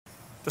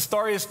The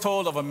story is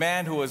told of a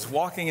man who was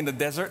walking in the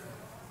desert,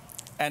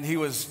 and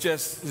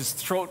his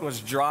throat was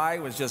dry,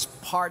 was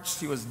just parched,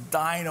 he was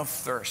dying of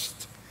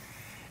thirst.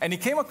 And he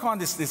came upon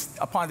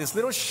this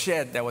little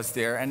shed that was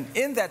there, and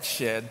in that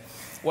shed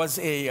was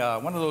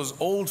one of those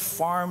old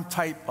farm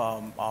type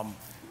water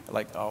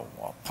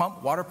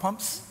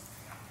pumps.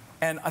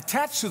 And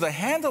attached to the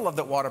handle of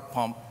the water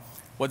pump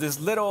was this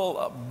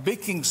little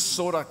baking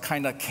soda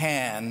kind of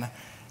can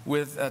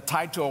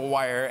tied to a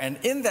wire, and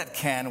in that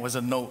can was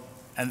a note,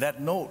 and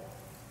that note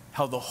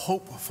held the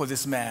hope for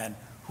this man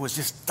who was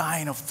just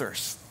dying of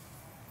thirst.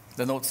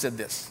 The note said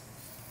this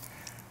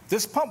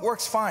pump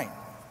works fine,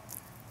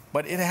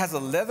 but it has a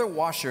leather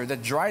washer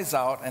that dries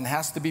out and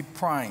has to be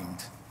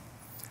primed.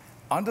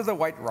 Under the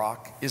white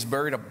rock is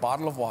buried a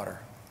bottle of water,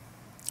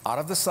 out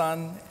of the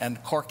sun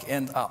and cork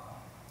end up.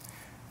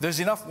 There's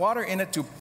enough water in it to